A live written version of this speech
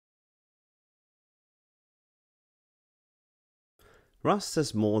Rust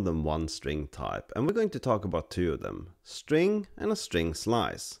has more than one string type, and we're going to talk about two of them, string and a string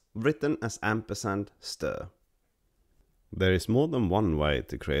slice, written as &stir. There is more than one way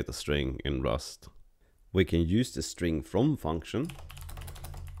to create a string in Rust. We can use the string from function,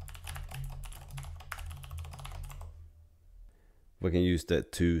 we can use the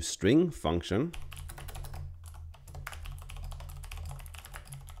toString function,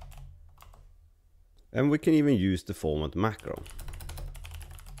 and we can even use the format macro.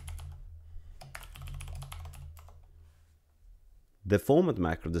 The format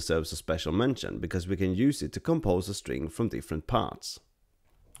macro deserves a special mention because we can use it to compose a string from different parts.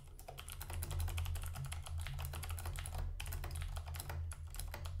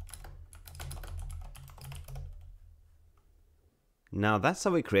 Now that's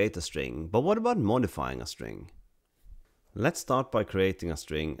how we create a string, but what about modifying a string? Let's start by creating a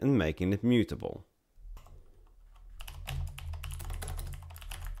string and making it mutable.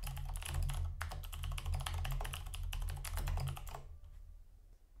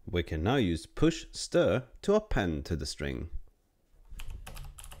 We can now use push_stir to append to the string.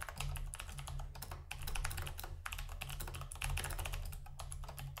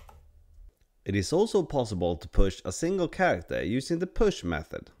 It is also possible to push a single character using the push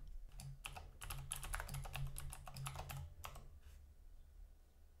method.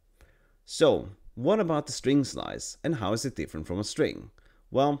 So, what about the string slice and how is it different from a string?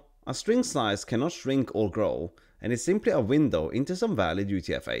 Well, a string slice cannot shrink or grow, and is simply a window into some valid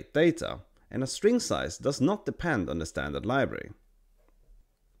UTF-8 data, and a string slice does not depend on the standard library.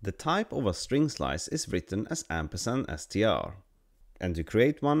 The type of a string slice is written as &str, and to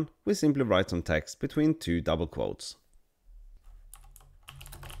create one, we simply write some text between two double quotes.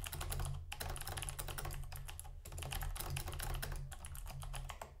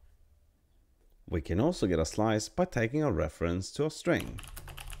 We can also get a slice by taking a reference to a string.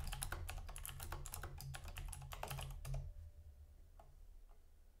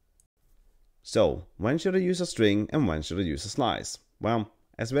 So, when should I use a string and when should I use a slice? Well,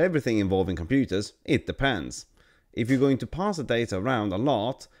 as with everything involving computers, it depends. If you're going to pass the data around a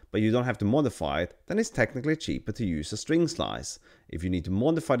lot, but you don't have to modify it, then it's technically cheaper to use a string slice. If you need to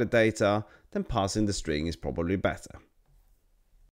modify the data, then passing the string is probably better.